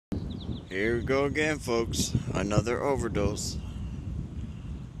Here we go again, folks. Another overdose.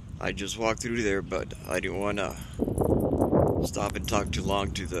 I just walked through there, but I didn't want to stop and talk too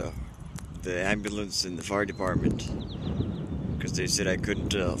long to the ambulance and the fire department because they said I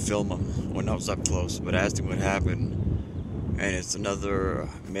couldn't film them when I was up close. But I asked them what happened, and it's another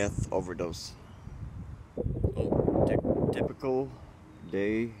meth overdose. Typical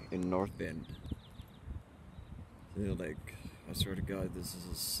day in Northbend. They're like, I swear to God, this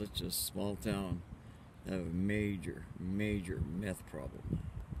is such a small town. They have a major meth problem.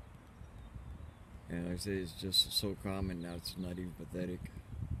 And like I say, it's just so common now, it's not even pathetic.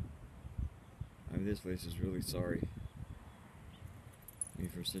 I mean, this place is really sorry. I mean,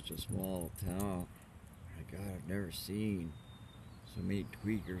 for such a small town, my God, I've never seen so many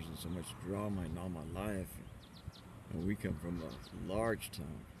tweakers and so much drama in all my life. And we come from a large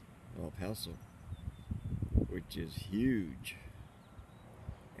town, El Paso, which is huge.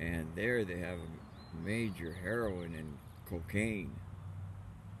 And there they have a major heroin and cocaine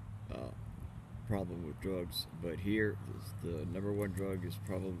problem with drugs. But here, the number one drug is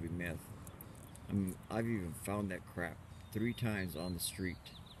probably meth. I've even found that crap 3 times on the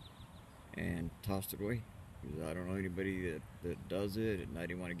street and tossed it away. Because I don't know anybody that does it, and I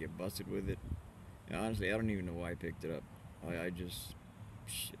didn't want to get busted with it. And honestly, I don't even know why I picked it up. I just,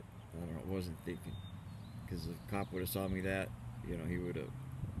 shit, I don't know, wasn't thinking. Because if a cop would have saw me that, you know, he would have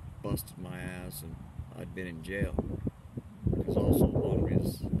busted my ass and I'd been in jail. Because also one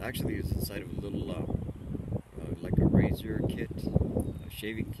is, actually it's inside of a little, like a razor kit, a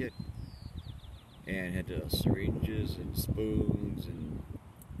shaving kit. And had syringes and spoons and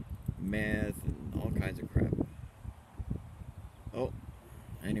meth and all kinds of crap. Oh,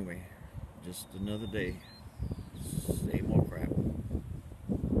 anyway, just another day. Same old crap.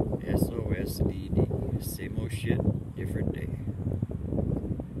 SOSDD. Same old shit, different day.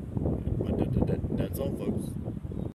 But that's all, folks.